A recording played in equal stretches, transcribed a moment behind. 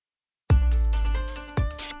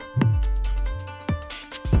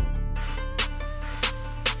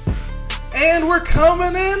And we're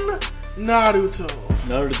coming in Naruto.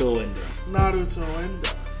 Naruto Enda. Naruto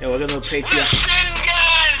Enda. Yeah, we're gonna Patreon. Machine gun!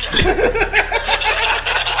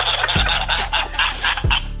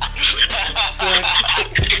 Sick.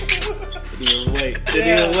 Didn't even wait.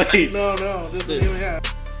 Didn't even wait. No, doesn't even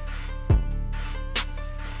happen.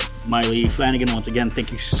 Miley Flanagan, once again,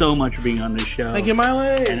 thank you so much for being on this show. Thank you,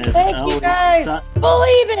 Miley. And as Thank always, you guys.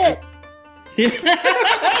 Believe it.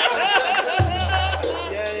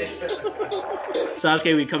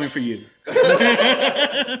 Sasuke, we coming for you.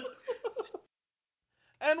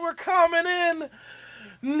 And we're coming in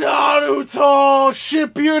Naruto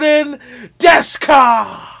Shippuden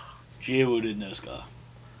Deska. Shippuden Deska.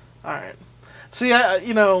 Alright. See,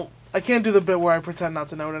 I can't do the bit where I pretend not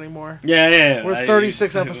to know it anymore. Yeah. We're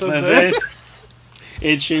 36 episodes in.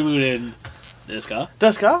 It's Shippuden Deska.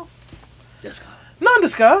 Deska? Deska.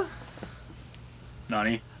 Non-Deska?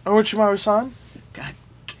 Nani? Orochimaru-san? God.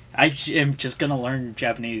 I am just gonna learn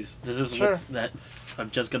Japanese. This is Sure.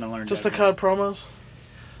 I'm just gonna learn Just to Japanese. cut promos?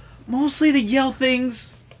 Mostly to yell things.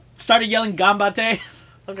 Started yelling Gambate.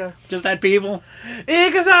 Okay. Just at people.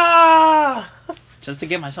 Ikaza! Just to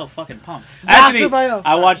get myself fucking pumped. Actually, Actually,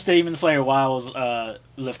 I watched Demon Slayer while I was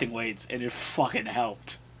lifting weights, and it fucking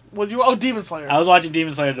helped. Demon Slayer. I was watching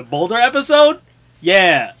Demon Slayer, the Boulder episode.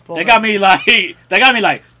 Yeah, Boulder. they got me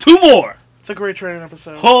like 2 more. It's a great training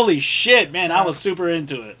episode. Holy shit, man! I Yeah. was super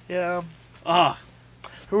into it. Yeah. Ah,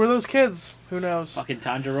 Who are those kids? Who knows? fucking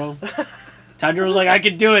Tanjiro. Tanjiro's like, I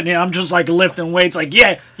can do it, and I'm just like lifting weights, like,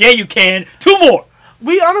 yeah, you can. 2 more.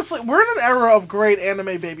 We're in an era of great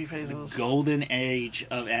anime baby phases. Golden age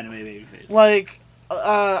of anime baby face. Like,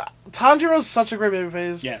 Tanjiro's such a great baby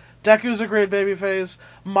phase. Yeah. Deku's a great baby phase.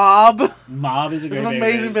 Mob Mob is a is great an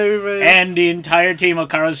amazing baby phase. And the entire team of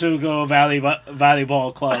Karasugo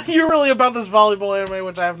Volleyball Club. You're really about this volleyball anime,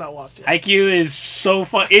 which I have not watched yet. Haikyuu is so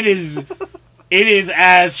fun. It is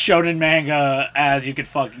as shonen manga as you could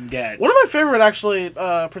fucking get. One of my favorite, actually,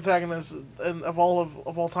 protagonists of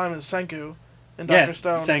all time is Senku in Dr.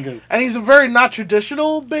 Stone. Senku. And he's a very not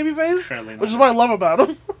traditional babyface, Surely not. which is what I love about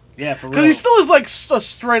him. Yeah, for real. Because he still is like a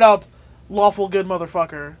straight up lawful good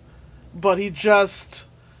motherfucker, but he just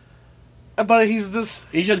goes about it.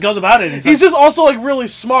 he's just also like really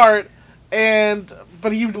smart,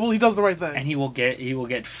 but he does the right thing. And he will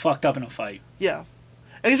get fucked up in a fight. Yeah,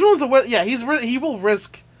 and he's willing to. Yeah, he will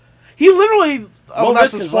risk. He literally not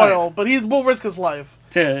to spoil, but he will risk his life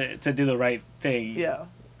to do the right thing. Yeah,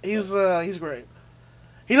 he's great.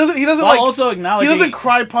 He doesn't While like also acknowledging he doesn't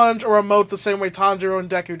cry punch or emote the same way Tanjiro and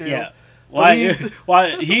Deku do. Yeah. Why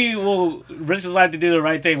he will risk his life to do the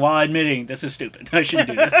right thing while admitting this is stupid. I shouldn't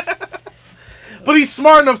do this. But he's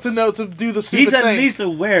smart enough to know to do the stupid He's thing. at least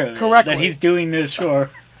aware of it, correctly. that he's doing this for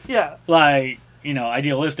Yeah.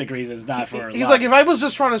 Idealistic reasons, not for He's life. like, if I was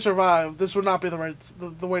just trying to survive, this would not be the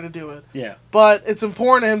way to do it. Yeah. But it's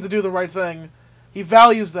important to him to do the right thing. He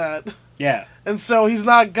values that. Yeah. And so he's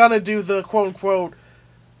not gonna do the quote unquote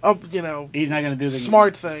he's not gonna do the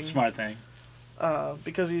smart thing. Smart thing.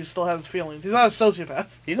 Because he still has feelings. He's not a sociopath.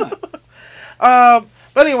 He's not.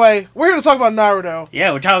 But anyway, we're here to talk about Naruto.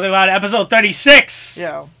 Yeah, we're talking about episode 36.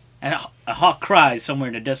 Yeah. And a hawk cries somewhere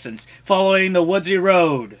in the distance, following the woodsy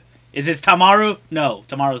road. Is this Tamaru? No,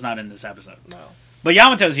 Tamaru's not in this episode. No. But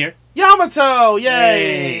Yamato's here. Yamato!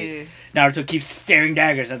 Yay! Naruto keeps staring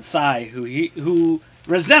daggers at Sai, who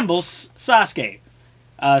resembles Sasuke.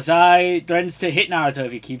 Sai threatens to hit Naruto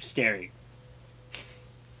if he keeps staring.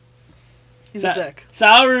 He's a dick.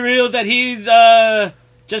 Sao reveals that he's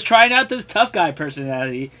just trying out this tough guy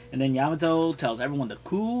personality, and then Yamato tells everyone to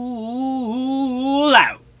cool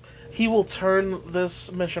out. He will turn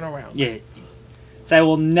this mission around. Yeah. Sai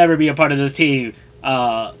will never be a part of this team,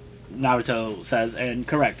 Naruto says, and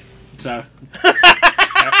correct. So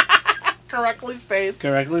Correctly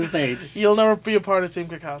states. You'll never be a part of Team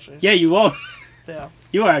Kakashi. Yeah, you won't. Yeah.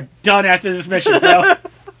 You are done after this mission, bro.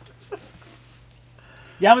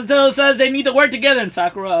 Yamato says they need to work together, and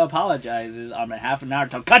Sakura apologizes on behalf of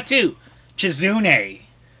Naruto. Cut to Chizune.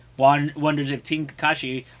 Wonders if Team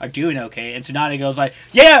Kakashi are doing okay, and Tsunade goes like,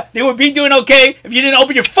 yeah, they would be doing okay if you didn't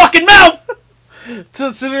open your fucking mouth! To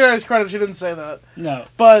Tsunade's credit, she didn't say that. No.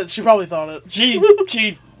 But she probably thought it.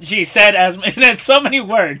 She said in so many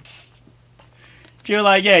words. She was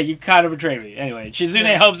like, yeah, you kind of betrayed me. Anyway,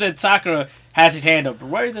 Chizune hopes that Sakura has it handled, but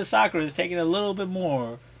worried that Sakura is taking a little bit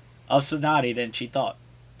more of Tsunade than she thought.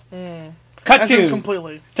 Cut to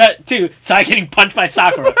completely. To Sai getting punched by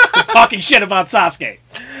Sakura for talking shit about Sasuke.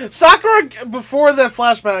 Sakura, before that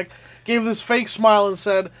flashback, gave this fake smile and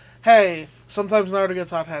said, hey, sometimes Naruto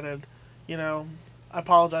gets hot-headed. I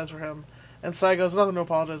apologize for him. And Sai goes, nothing to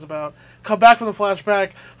apologize about. Come back from the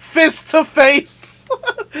flashback, fist to face.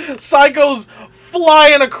 Sai goes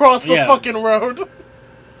flying across the fucking road.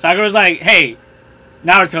 Sakura's like, hey,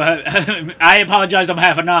 Naruto, I apologize on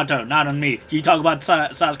behalf of Naruto, not on me. If you talk about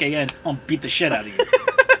Sasuke again, I'm gonna beat the shit out of you.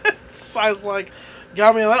 Sai's like,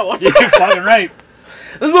 got me on that one. You're fucking right.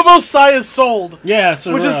 This is the most Sai has sold. Yeah,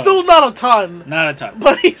 so which is still not a ton. Not a ton.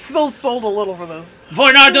 But he still sold a little for this.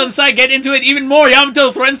 Before Naruto and Sai get into it even more,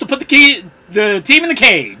 Yamato threatens to put the team in the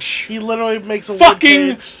cage. He literally makes a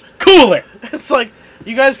fucking cool it. It's like,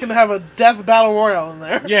 you guys can have a death battle royale in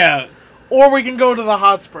there. Yeah. Or we can go to the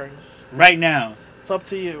hot springs. Right now. It's up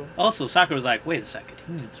to you. Also, Sakura was like, wait a second,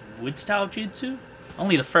 he needs wood-style jutsu?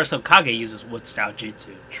 Only the first Hokage uses wood-style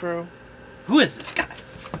jutsu. True. Who is this guy?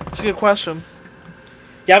 That's a good question.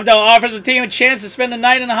 Yamato offers the team a chance to spend the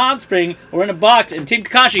night in a hot spring or in a box, and Team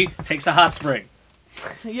Kakashi takes the hot spring.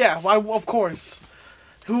 Yeah, of course.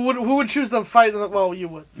 Who would choose to fight? Well, you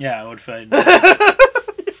would. Yeah, I would fight.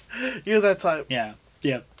 You're that type. Yeah.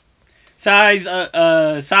 Yep. Sai,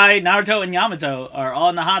 Naruto, and Yamato are all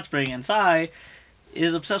in the hot spring, and Sai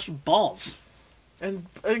is obsessed with balls. And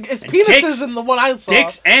it's penises dicks, in the one I saw.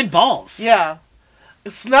 Dicks and balls. Yeah.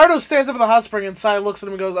 Naruto stands up in the hot spring and Sai looks at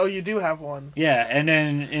him and goes, oh, you do have one. Yeah, and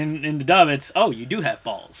then in the dub it's, oh, you do have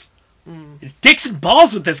balls. It's dicks and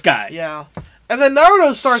balls with this guy. Yeah. And then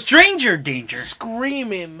Naruto starts... Stranger danger.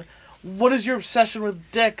 Screaming, what is your obsession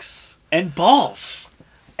with dicks? And balls.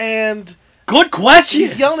 And... Good question.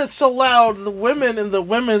 He's yelling it so loud, the women in the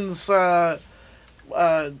women's springs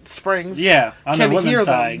on the women's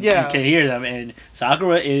side Yeah. can hear them, and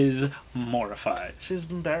Sakura is mortified. She's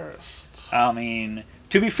embarrassed. I mean,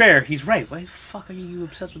 to be fair, he's right. Why the fuck are you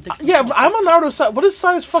obsessed with dicks? Yeah, I'm on Naruto's side. What is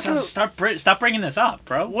Sai's fucking... Stop bringing this up,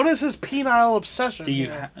 bro. What is his penile obsession? Do you,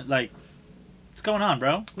 what's going on,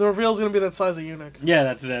 bro? The reveal's gonna be that Sai's a eunuch. Yeah,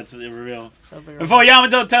 that's the reveal. Before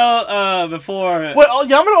Yamato Well,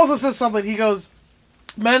 Yamato also says something. He goes,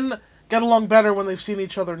 men get along better when they've seen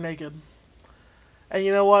each other naked. And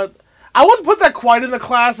you know what? I wouldn't put that quite in the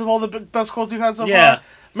class of all the best quotes we've had so far.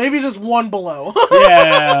 Maybe just one below.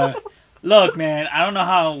 Yeah. Look, man, I don't know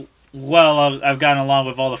how well I've gotten along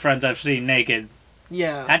with all the friends I've seen naked.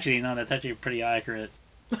 Yeah. Actually, no, that's actually pretty accurate.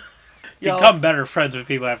 You become better friends with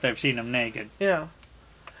people after I've seen them naked. Yeah.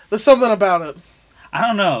 There's something about it. I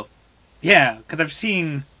don't know. Yeah, because I've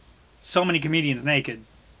seen so many comedians naked.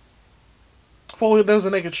 Well, there's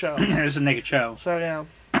a naked show. There's a naked show. So, yeah.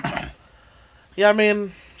 Yeah, I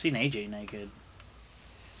mean... I've seen AJ naked.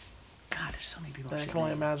 God, there's so many people. I can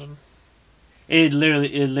only imagine. It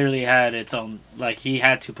literally had its own, like, he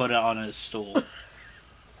had to put it on his stool.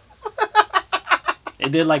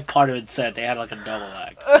 It did, like, part of it set. They had, like, a double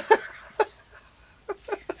act.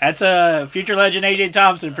 That's a future legend AJ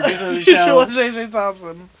Thompson, producer of the show. Future legend AJ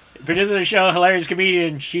Thompson. Producer of the show, hilarious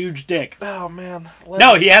comedian, huge dick. Oh, man.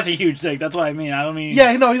 No, he has a huge dick. That's what I mean. I don't mean...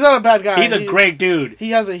 Yeah, no, he's not a bad guy. He's a great dude.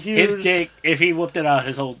 He has a huge... His dick, if he whooped it out,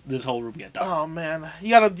 this whole room get ducked. Oh, man.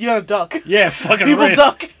 You gotta duck. Yeah, fucking People rip.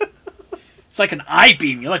 duck. It's like an eye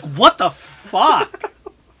beam. You're like, what the fuck?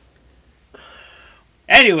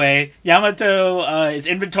 Anyway, Yamato is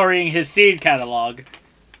inventorying his seed catalog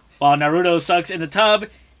while Naruto sucks in the tub,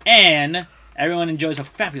 and everyone enjoys a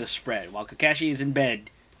fabulous spread while Kakashi is in bed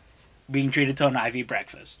being treated to an IV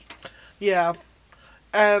breakfast. Yeah.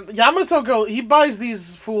 And Yamato he buys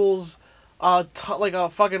these fools like a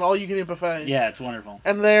fucking all-you-can-eat buffet. Yeah, it's wonderful.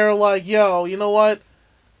 And they're like, yo, you know what?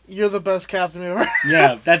 You're the best captain ever.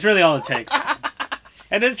 Yeah, that's really all it takes.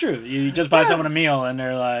 And it's true. You just buy someone a meal, and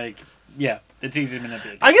they're like, yeah, it's easy to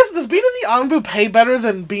manipulate. I guess, does being in the Anbu pay better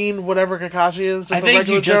than being whatever Kakashi is? I think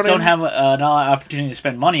you just don't have an opportunity to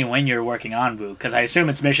spend money when you're working Anbu, because I assume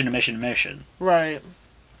it's mission to mission to mission. Right.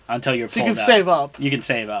 Until you're pulled out. So you can save up. You can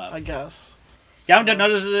save up. I guess. Yamato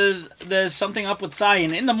notices there's something up with Sai,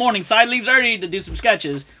 and in the morning, Sai leaves early to do some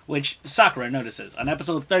sketches, which Sakura notices. On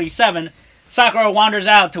episode 37, Sakura wanders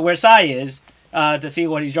out to where Sai is to see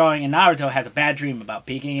what he's drawing, and Naruto has a bad dream about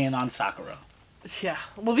peeking in on Sakura. Yeah.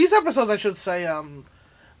 Well, these episodes, I should say,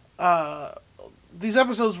 these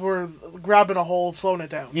episodes were grabbing a hold, slowing it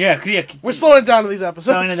down. Yeah. We're slowing it down in these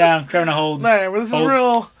episodes. Slowing it down, grabbing a hold. Nah, this is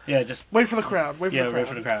real... Yeah, just... Wait for the crowd. Wait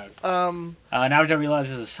for the crowd. Naruto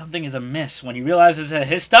realizes something is amiss when he realizes that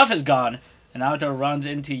his stuff is gone, and Naruto runs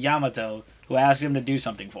into Yamato, who asks him to do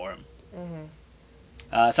something for him.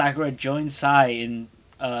 Mm-hmm. Sakura joins Sai,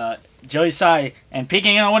 and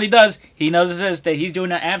peeking in on what he does, he notices that he's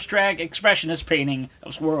doing an abstract expressionist painting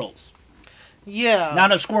of squirrels. Yeah.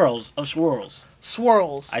 Not of squirrels, of swirls.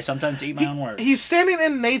 Swirls. I sometimes eat my own words. He's standing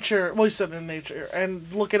in nature. Well, he's sitting in nature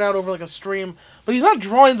and looking out over like a stream, but he's not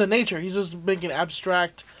drawing the nature. He's just making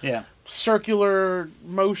abstract circular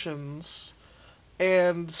motions.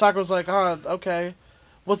 And Sakura's like, okay.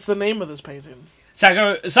 What's the name of this painting?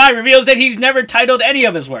 Sai reveals that he's never titled any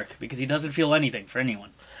of his work because he doesn't feel anything for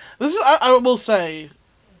anyone. This is, I will say,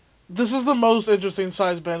 this is the most interesting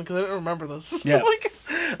Sai's been because I didn't remember this. Yeah.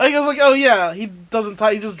 I was like, oh yeah, he doesn't.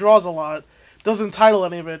 He just draws a lot. Doesn't title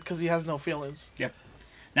any of it because he has no feelings. Yep.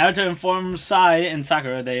 Naruto informs Sai and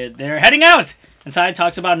Sakura they're heading out, and Sai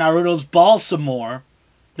talks about Naruto's balls some more.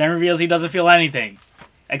 Then reveals he doesn't feel anything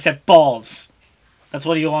except balls. That's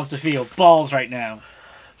what he wants to feel. Balls right now.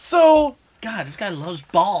 So, God, this guy loves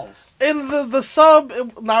balls. In the sub,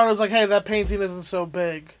 Naruto's like, hey, that painting isn't so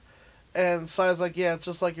big. And Sai's like, yeah, it's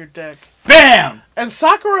just like your dick. BAM! And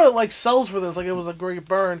Sakura, like, sells for this like it was a great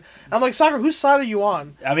burn. I'm like, Sakura, whose side are you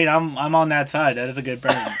on? I mean, I'm on that side. That is a good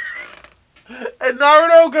burn. And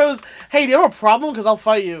Naruto goes, hey, do you have a problem? Because I'll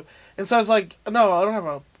fight you. And Sai's like, no, I don't have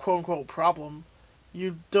a quote-unquote problem.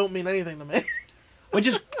 You don't mean anything to me. Which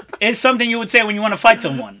is something you would say when you want to fight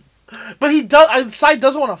someone. But he does. Sai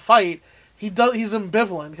doesn't want to fight. He's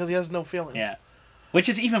ambivalent because he has no feelings. Yeah. Which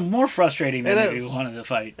is even more frustrating than if he wanted to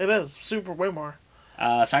fight. It is. Super, way more.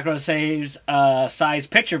 Sakura saves Sai's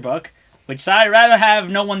picture book, which Sai rather have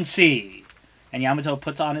no one see. And Yamato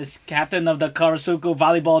puts on his captain of the Karasuku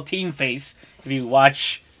volleyball team face. If you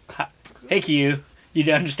watch Haikyuu, you'd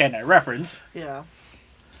understand that reference. Yeah.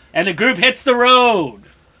 And the group hits the road.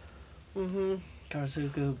 Mm-hmm.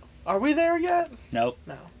 Karasuku. Are we there yet? Nope.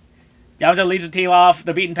 No. Yamato leads the team off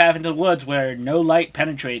the beaten path into the woods where no light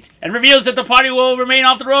penetrates, and reveals that the party will remain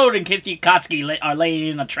off the road in case the Akatsuki are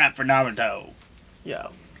laying a trap for Naruto. Yeah.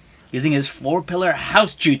 Using his 4-pillar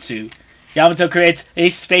house jutsu, Yamato creates a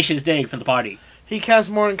spacious day for the party. He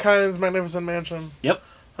casts Mordenkainen's Magnificent Mansion. Yep.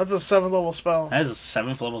 That's a 7th level spell. That is a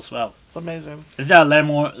 7th level spell. It's amazing. It's not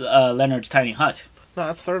Leonard's tiny hut. No,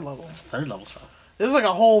 that's 3rd level. It's a 3rd level spell. This is like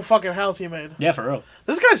a whole fucking house he made. Yeah, for real.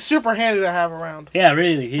 This guy's super handy to have around. Yeah,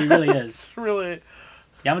 really. He really is. It's really...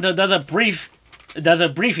 Yamato does a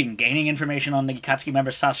briefing, gaining information on the Akatsuki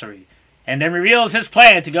member Sasori, and then reveals his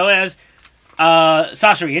plan to go as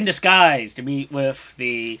Sasori in disguise to meet with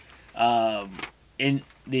the double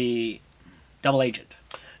agent.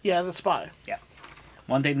 Yeah, the spy. Yeah.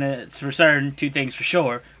 One thing that's for certain, 2 things for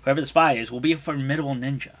sure. Whoever the spy is will be a formidable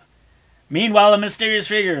ninja. Meanwhile, a mysterious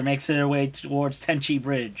figure makes their way towards Tenchi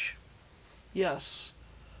Bridge. Yes.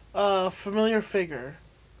 Familiar figure.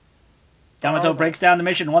 Yamato breaks down the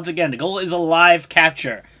mission once again. The goal is a live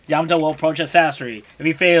capture. Yamato will approach a Sasori. If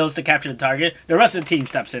he fails to capture the target, the rest of the team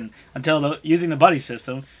steps in using the buddy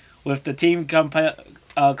system, with the team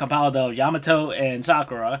compiled of Yamato and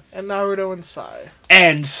Sakura. And Naruto and Sai.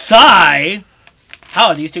 And Sai? How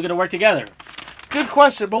are these two going to work together? Good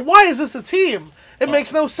question, but why is this the team? It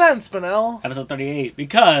makes no sense, Benel. Episode 38.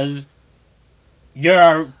 Because you're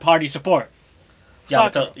our party support.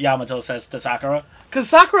 Yamato says to Sakura. Because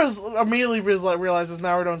Sakura immediately realizes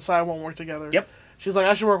Naruto and Sai won't work together. Yep. She's like,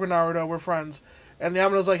 I should work with Naruto, we're friends. And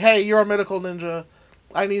Yamato's like, hey, you're a medical ninja.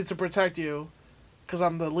 I need to protect you. Because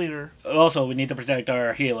I'm the leader. Also, we need to protect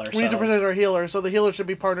our healer. We need to protect our healer, so the healer should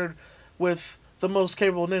be partnered with the most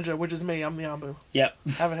capable ninja, which is me. I'm the Ambu. Yep.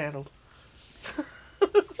 Have it handled.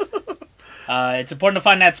 It's important to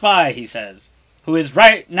find that spy, he says, who is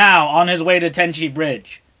right now on his way to Tenchi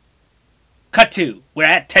Bridge. Cut to, we're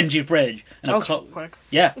at Tenchi Bridge. And that was quick.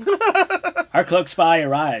 Yeah. Our cloaked spy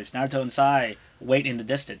arrives. Naruto and Sai wait in the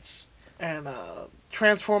distance. And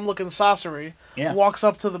transform-looking Sasori walks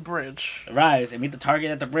up to the bridge. Arrives and meet the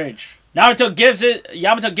target at the bridge. Yamato gives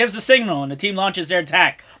the signal, and the team launches their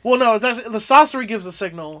attack. Well, no, it's actually the Sasori gives the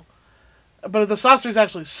signal, but the Sasori's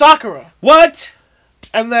actually Sakura. What?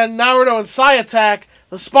 And then Naruto and Sai attack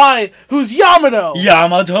the spy, who's Yamato.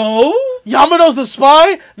 Yamato? Yamato's the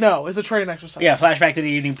spy? No, it's a training exercise. Yeah, flashback to the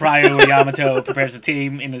evening prior where Yamato prepares the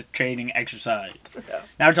team in a training exercise. Yeah.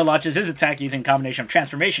 Naruto launches his attack using a combination of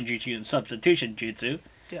transformation jutsu and substitution jutsu,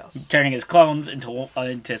 turning his clones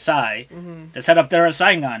into Sai to set up their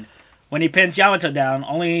Rasengan. When he pins Yamato down,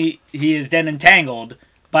 only he is then entangled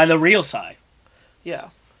by the real Sai. Yeah.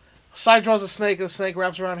 Sai draws a snake, and the snake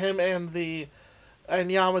wraps around him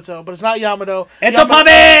and Yamato, but it's not Yamato. It's a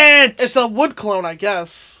puppet! It's a wood clone, I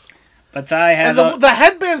guess. But Sai has... And the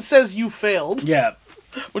headband says you failed. Yeah.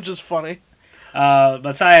 Which is funny.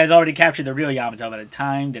 But Sai has already captured the real Yamato by the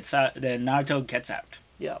time that Naruto gets out.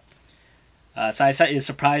 Yep. Sai is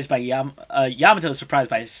surprised by Yamato is surprised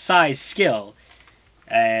by Sai's skill,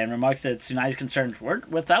 and remarks that Tsunai's concerns weren't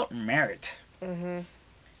without merit.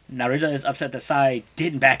 Naruto is upset that Sai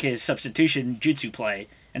didn't back his substitution jutsu play,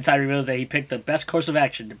 and Sai reveals that he picked the best course of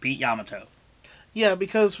action to beat Yamato. Yeah,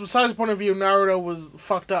 because from Sai's point of view, Naruto was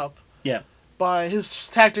fucked up. Yeah. by his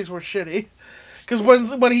tactics were shitty. Because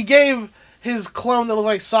when he gave his clone that looked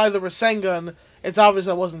like Sai the Rasengan, it's obvious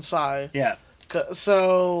that wasn't Sai. Yeah.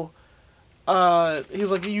 So he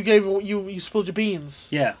was like, you spilled your beans.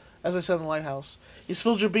 Yeah. As I said in the Lighthouse. You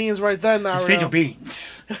spilled your beans right then, Naruto. You spilled your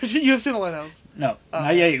beans. You've seen the Lighthouse? No,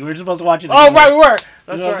 not yet. We were supposed to watch it. Oh, right, we were.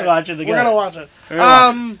 That's right. To watch it together. We're gonna watch it.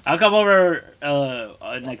 I'll come over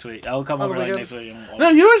next week. I'll come over next week. No,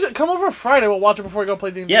 you should come over Friday. We'll watch it before we go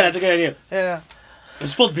play D&D. Yeah, that's a good idea. Yeah. You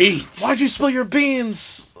spilled beans. Why'd you spill your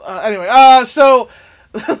beans? Anyway, so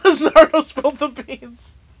Naruto spilled the beans.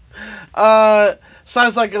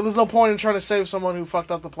 Sounds like there's no point in trying to save someone who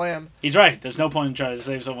fucked up the plan. He's right. There's no point in trying to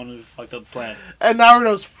save someone who fucked up the plan. And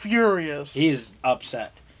Naruto's furious. He's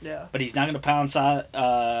upset. Yeah. But he's not going to pound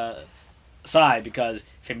Sai because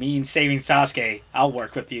if it means saving Sasuke, I'll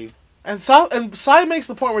work with you. And Sai makes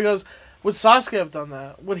the point where he goes, would Sasuke have done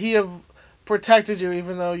that? Would he have protected you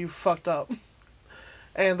even though you fucked up?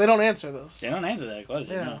 And they don't answer this. They don't answer that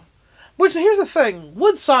question, no. Which, here's the thing.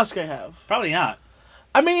 Would Sasuke have? Probably not.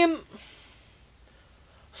 I mean,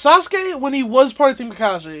 Sasuke, when he was part of Team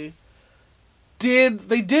Kakashi,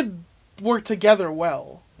 they did work together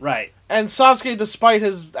well. Right. And Sasuke, despite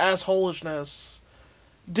his assholishness,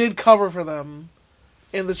 did cover for them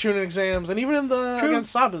in the Chunin exams and even in the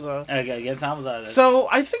against Sabuza. Against Sabuza. So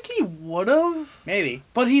I think he would have. Maybe.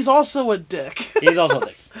 But he's also a dick. He's also a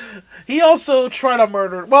dick. He also tried to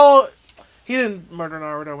murder. Well, he didn't murder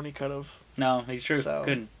Naruto when he could have. No, he's true. So,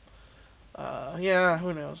 couldn't. Yeah,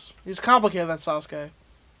 who knows? He's complicated, that Sasuke.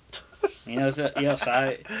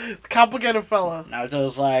 Sai. Complicated fella.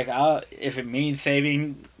 Naruto's like, if it means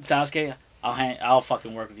saving Sasuke, I'll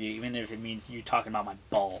fucking work with you, even if it means you talking about my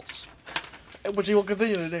balls. Which he will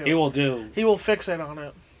continue to do. He will do. He will fixate on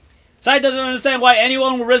it. Sai doesn't understand why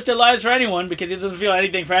anyone will risk their lives for anyone because he doesn't feel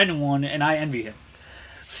anything for anyone, and I envy him.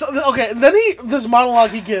 So okay, then this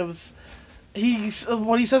monologue he gives,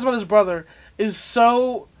 what he says about his brother is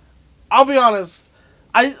so. I'll be honest.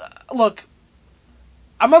 Look.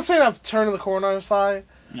 I'm not saying I've turned the corner on Sai,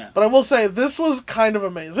 but I will say this was kind of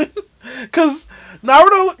amazing. Because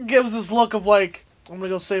Naruto gives this look of like, I'm going to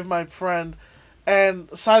go save my friend. And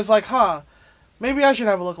Sai's like, maybe I should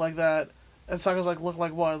have a look like that. And Sasuke's like, look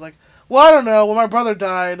like what? He's like, well, I don't know. When my brother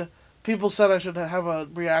died, people said I should have a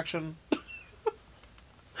reaction.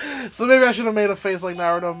 So maybe I should have made a face like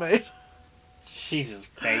Naruto made. Jesus,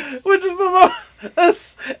 mate. Which is the most...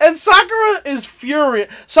 And Sakura is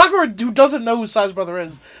furious. Sakura, who doesn't know who Sai's brother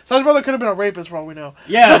is. Sai's brother could have been a rapist for all we know.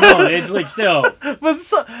 Yeah, no, it's like still.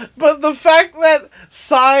 But the fact that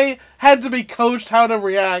Sai had to be coached how to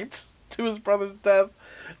react to his brother's death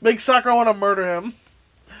makes Sakura want to murder him.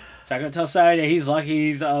 Sakura tells Sai that he's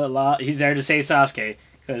lucky he's there to save Sasuke.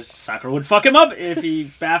 Because Sakura would fuck him up if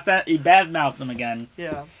he badmouthed him again.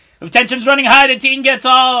 Yeah. If tension's running high, the team gets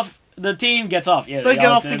off. Yeah, they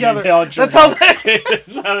get off together. That's how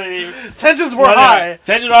they. Tensions were high.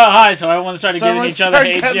 Tensions were high, so everyone started giving each other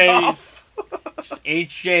HJs.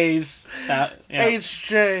 HJs. Yeah.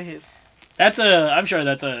 HJs. I'm sure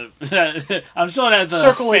that's a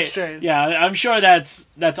Circle HJ. Yeah, I'm sure that's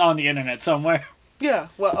on the internet somewhere. Yeah.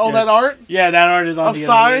 Well, that art. Yeah, that art is on the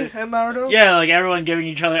internet. Of Sai and Naruto. Yeah, like everyone giving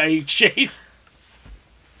each other HJs.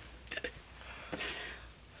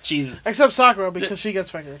 Jesus. Except Sakura, because she gets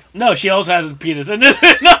fingered. No, she also has a penis in this.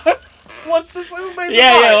 What's this? Who made this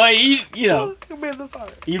art? Yeah, well, you know. Who made this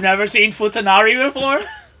art? You've never seen Futanari before?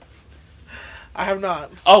 I have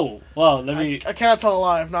not. Oh, well, let me... I cannot tell a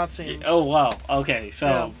lie. I've not seen. Oh, wow. Okay,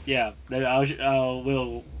 so, yeah.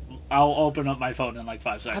 I'll open up my phone in like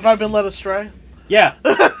 5 seconds. Have I been led astray? Yeah.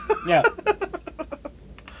 Yeah.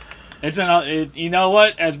 It's been, you know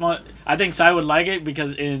what? I think Sai would like it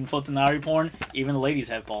because in Futanari porn, even the ladies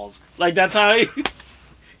have balls. Like, that's how he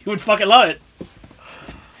would fucking love it.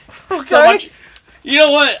 Okay. So much. You know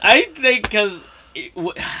what? I think because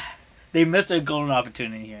they missed a golden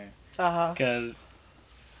opportunity here. Because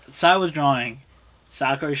Sai was drawing.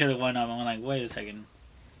 Sakura should have went up and went like, wait a second.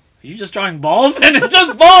 Are you just drawing balls? And it's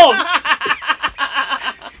just balls!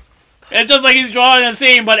 It's just like he's drawing a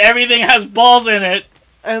scene, but everything has balls in it.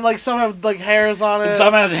 And like some have like hairs on it. And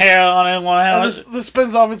some has hair on it. One has. And this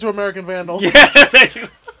spins off into American Vandal. Yeah, basically.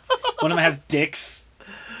 One of them has dicks.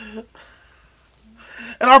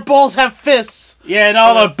 And our balls have fists. Yeah, and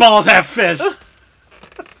all the balls have fists.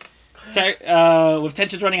 So, with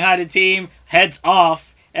tensions running high, the team heads off,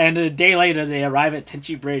 and a day later they arrive at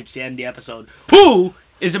Tenchi Bridge to end the episode. Who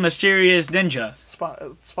is a mysterious ninja?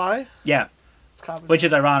 Spy? Yeah. Which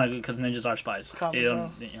is ironic because ninjas are spies. It's Kabuto.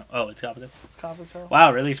 Oh, it's Kabuto? It's Kabuto.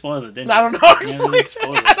 Wow, really spoiled it, didn't you? I don't know,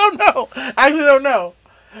 actually. I don't know. I actually don't know.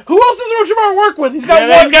 Who else does Orochimaru work with? He's got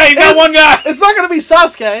He's got one guy. It's not going to be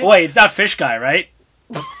Sasuke. Wait, it's not Fish Guy, right?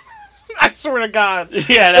 I swear to God.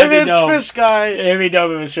 Yeah, that'd be dope. Fish Guy. It'd be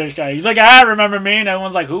dope if it was Fish Guy. He's like, I remember me, and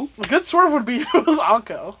everyone's like, who? A good swerve would be if it was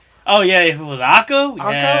Anko. Oh, yeah, if it was Akko?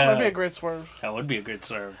 Anko? Yeah. That'd be a great swerve. That would be a good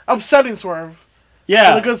swerve. Upsetting swerve.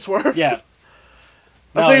 Yeah. But a good swerve. Yeah.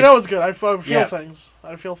 That's how you know it's good. I feel things.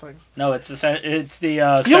 I feel things. No, it's the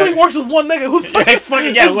he only works with one nigga. Who's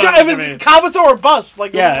fucking yeah, if it's Kabuto or Bust,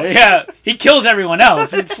 like yeah, he kills everyone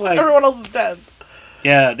else. It's like everyone else is dead.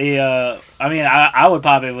 Yeah, I would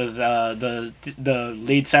pop it was the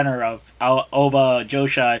lead center of Oba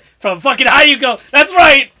Joshai from fucking Hayuko. That's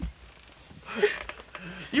right.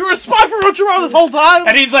 You were a spy for Orochimaru this whole time,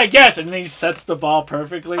 and he's like yes, and then he sets the ball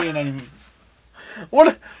perfectly, and then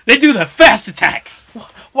what they do the fast attacks.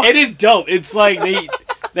 What? It is dope. It's like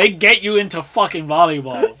they get you into fucking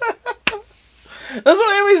volleyball. That's what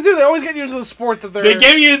animes do. They always get you into the sport that they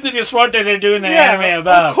get you into the sport that they're doing the anime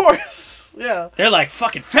about. Of course, yeah. They're like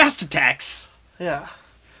fucking fast attacks. Yeah.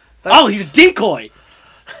 Oh, he's a decoy.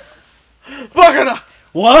 Bagana.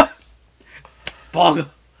 What? Baga.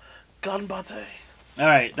 Ganbate. All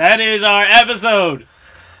right, that is our episode.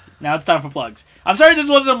 Now it's time for plugs. I'm sorry this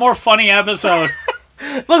wasn't a more funny episode.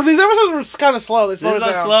 Look, these episodes were kind of slow. They slowed it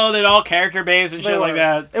down. Slow. They're all character based and shit like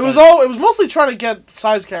that. It was mostly trying to get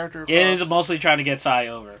Sai's character across. It is mostly trying to get Sai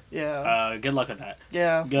over. Yeah. Good luck with that.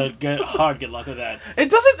 Yeah. Good luck with that. It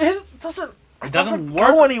doesn't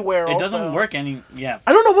go anywhere. It doesn't work any. Yeah.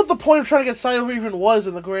 I don't know what the point of trying to get Sai over even was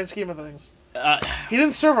in the grand scheme of things. He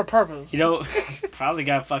didn't serve a purpose. You know, probably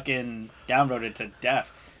got fucking downvoted to death.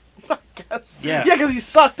 I guess. Yeah. Yeah, because he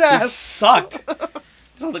sucked ass. He sucked.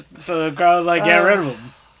 So the girl was like, get rid of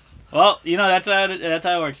him. Well, you know, that's how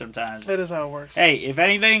it works sometimes. It is how it works. Hey, if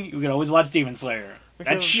anything, you can always watch Demon Slayer.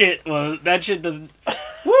 That shit doesn't...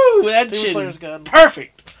 Woo! That Demon shit Slayer's is good.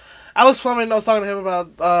 Perfect! Alex Fleming, I was talking to him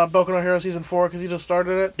about Boku no Hero Season 4, because he just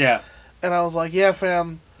started it. Yeah. And I was like, yeah,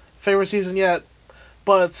 fam, favorite season yet.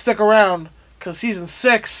 But stick around, because Season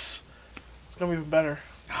 6 is going to be even better.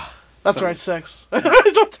 That's right, 6. I'm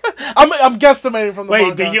guesstimating from the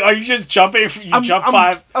manga. Wait, are you just jumping? You jump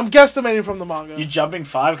 5? I'm guesstimating from the manga. You jumping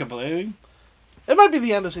 5 completely? It might be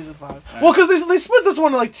the end of Season 5. Right. Well, because they split this one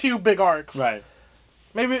into like 2 big arcs. Right.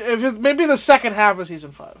 Maybe the second half of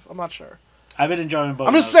Season 5. I'm not sure. I've been enjoying Boku.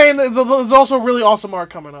 I'm just saying there's also a really awesome arc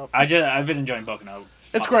coming up. I've been enjoying Boku no.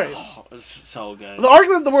 It's great. Oh, it's so good. The arc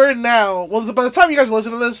that we're in now, well, by the time you guys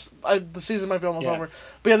listen to this, the season might be almost over.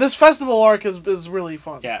 But yeah, this festival arc is really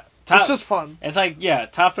fun. Yeah. It's just fun. It's like,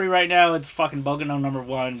 top 3 right now, it's fucking Boku no number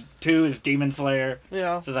 1. 2 is Demon Slayer.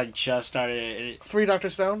 Yeah. Since I just started. 3, Dr.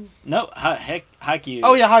 Stone? No, Haikyuu.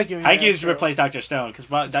 Oh, yeah, Haikyuu. Haikyuu's replaced Dr. Stone, because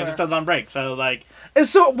Dr. Stone's on break, so like... And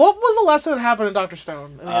so, what was the last thing that happened in Dr.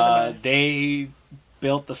 Stone? In the anime? They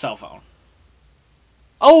built the cell phone.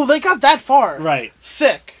 Oh, they got that far. Right.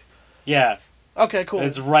 Sick. Yeah. Okay, cool.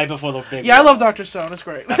 It's right before the... Yeah, I love Dr. Stone. It's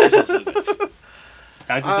great. Dr. Stone's so good.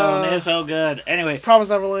 Dr. Stone is so good. Anyway. Promise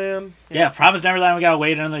Neverland. Yeah, Promise Neverland we gotta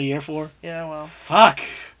wait another year for. Yeah, well. Fuck.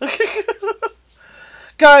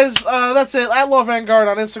 Guys, that's it. At Law Vanguard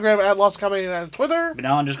on Instagram, at Lost Comedy on Twitter.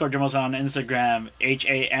 Banal_Jimos on Instagram,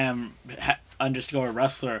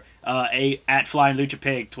 HAM_wrestler, at Flying Lucha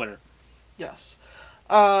Pig, Twitter. Yes.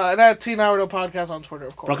 And at T Naruto Podcast on Twitter,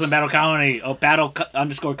 of course. Brooklyn Battle Comedy,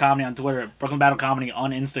 Battle_comedy on Twitter, Brooklyn Battle Comedy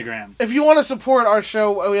on Instagram. If you want to support our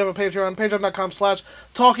show, we have a Patreon,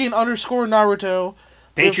 patreon.com/talking_Naruto.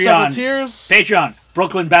 Patreon. Tiers. Patreon,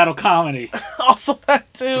 Brooklyn Battle Comedy. Also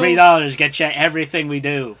that too. $3 get you everything we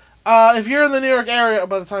do. If you're in the New York area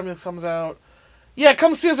by the time this comes out,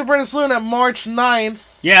 come see us at Brandon Saloon at March 9th.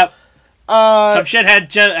 Yep. Some shit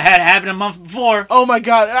had happened a month before. Oh my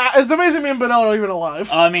god, it's amazing me and Benel are even alive.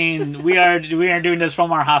 I mean, we are doing this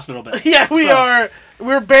from our hospital bed. Yeah, we are.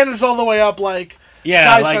 We're bandaged all the way up, like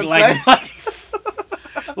like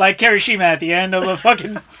Kirishima at the end of a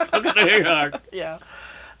fucking arc. Yeah.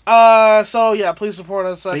 So yeah, please support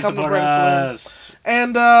us. Please come support to Brandon us.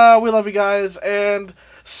 Saloon. And we love you guys. And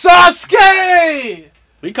Sasuke!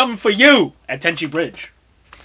 We coming for you at Tenchi Bridge.